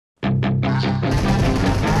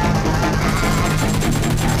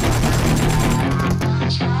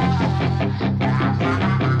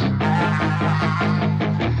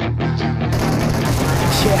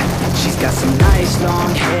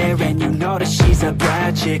a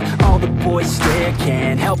bad chick. All the boys stare,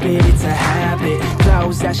 can't help it, it's a habit.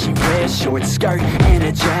 Clothes that she wears, short skirt and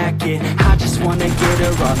a jacket. I just wanna get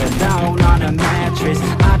her all alone on a mattress.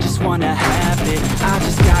 I just wanna have it, I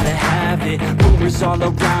just gotta have it. Rumors all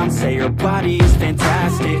around say her body is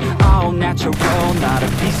fantastic. All natural, not a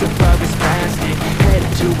piece of fur is plastic. Head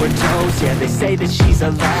to her toes, yeah, they say that she's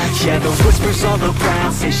a latch. Yeah, the whispers all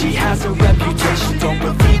around say she has a reputation. Don't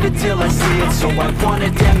believe it till I see it, so I want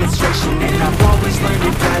a demonstration. And I've always learned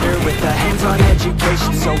it better with a hands-on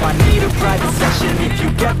education. So I need a private session, if you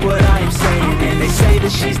get what I am saying. And they say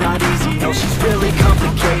that she's not easy, no, she's really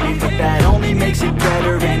complicated. But that only makes it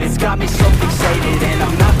better, and it's got me so fixated. And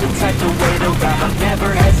I'm not the type to wait around, I've never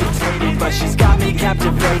hesitated. But she's got me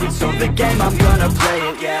captivated, so the game, I'm gonna play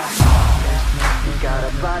it, yeah. She got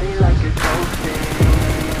a body like a coaster.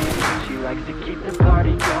 She likes to keep the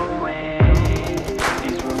party going.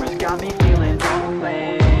 These rumors got me feeling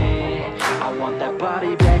lonely. I want that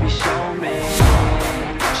body, baby, show me.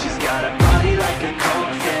 She's got a body like a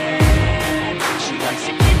coaster. She likes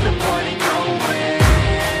to keep the party going.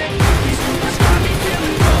 These rumors got me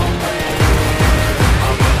feeling lonely. I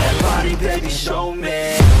want that body, baby, show me.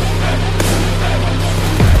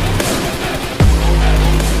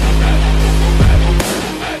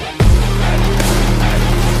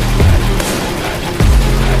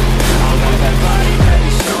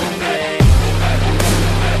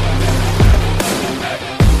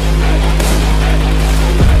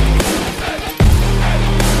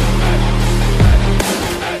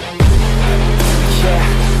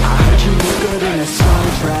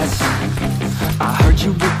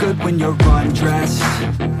 You look good when you're undressed.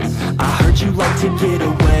 I heard you like to get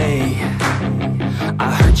away. I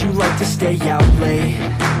heard you like to stay out late.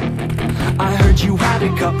 I heard you had a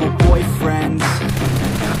couple boyfriends.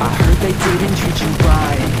 I heard they didn't treat you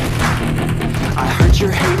right. I heard you're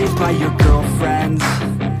hated by your girlfriends,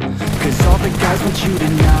 'cause all the guys want you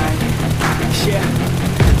tonight. Yeah.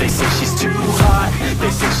 They say she's too hot, they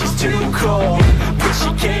say she's too cold. Where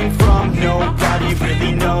she came from, nobody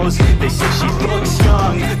really knows. They say she looks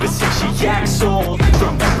young, but say she acts old.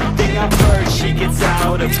 From everything I've heard, she gets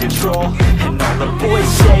out of control. And all the boys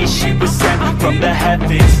say she was sent from the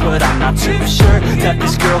heavens. But I'm not too sure that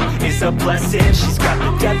this girl is a blessing. She's got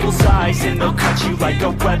the devil's eyes and they'll cut you like a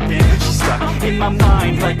weapon. She's stuck in my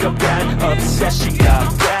mind like a bad obsession.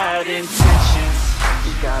 Got bad intentions.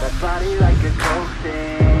 She's got a body like a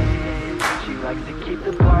coaster. She likes to keep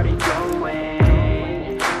the party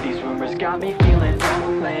going. These rumors got me feeling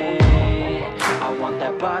lonely. I want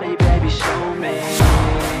that body, baby, show me.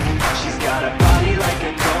 She's got a body like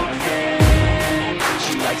a coaster.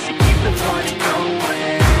 She likes to keep the party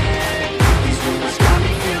going. These rumors got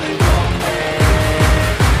me feeling lonely.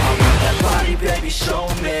 I want that body, baby, show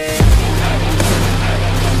me.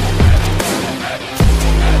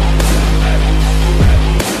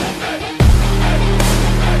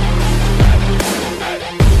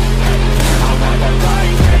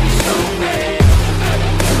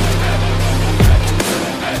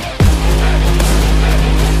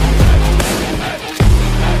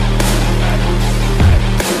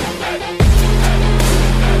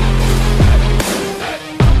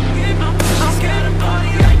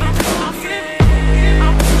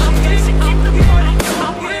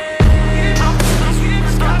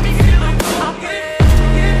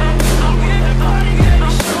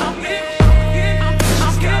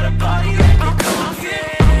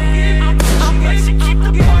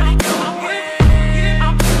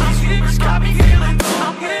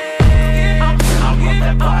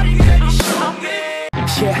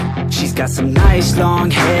 She's got some nice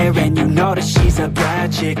long hair, and you know that she's a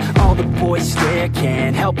bad chick. All the boys stare,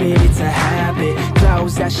 can't help it, it's a habit.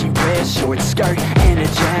 Clothes that she wears, short skirt and a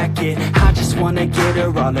jacket. I just wanna get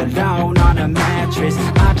her all alone on a mattress.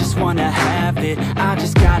 I just wanna have it, I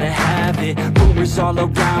just gotta have it. Rumors all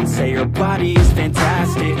around say her body is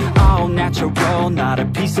fantastic. All natural, not a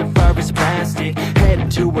piece of fur is plastic.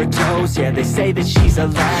 Head to her toes, yeah, they say that she's a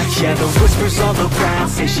latch. Yeah, the whispers all around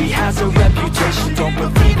say she has a reputation. Don't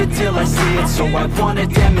believe it till I see it, so I want a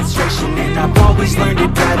demonstration. And I've always learned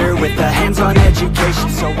it better with a hands-on education.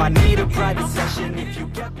 So I need a private session, if you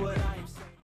get what I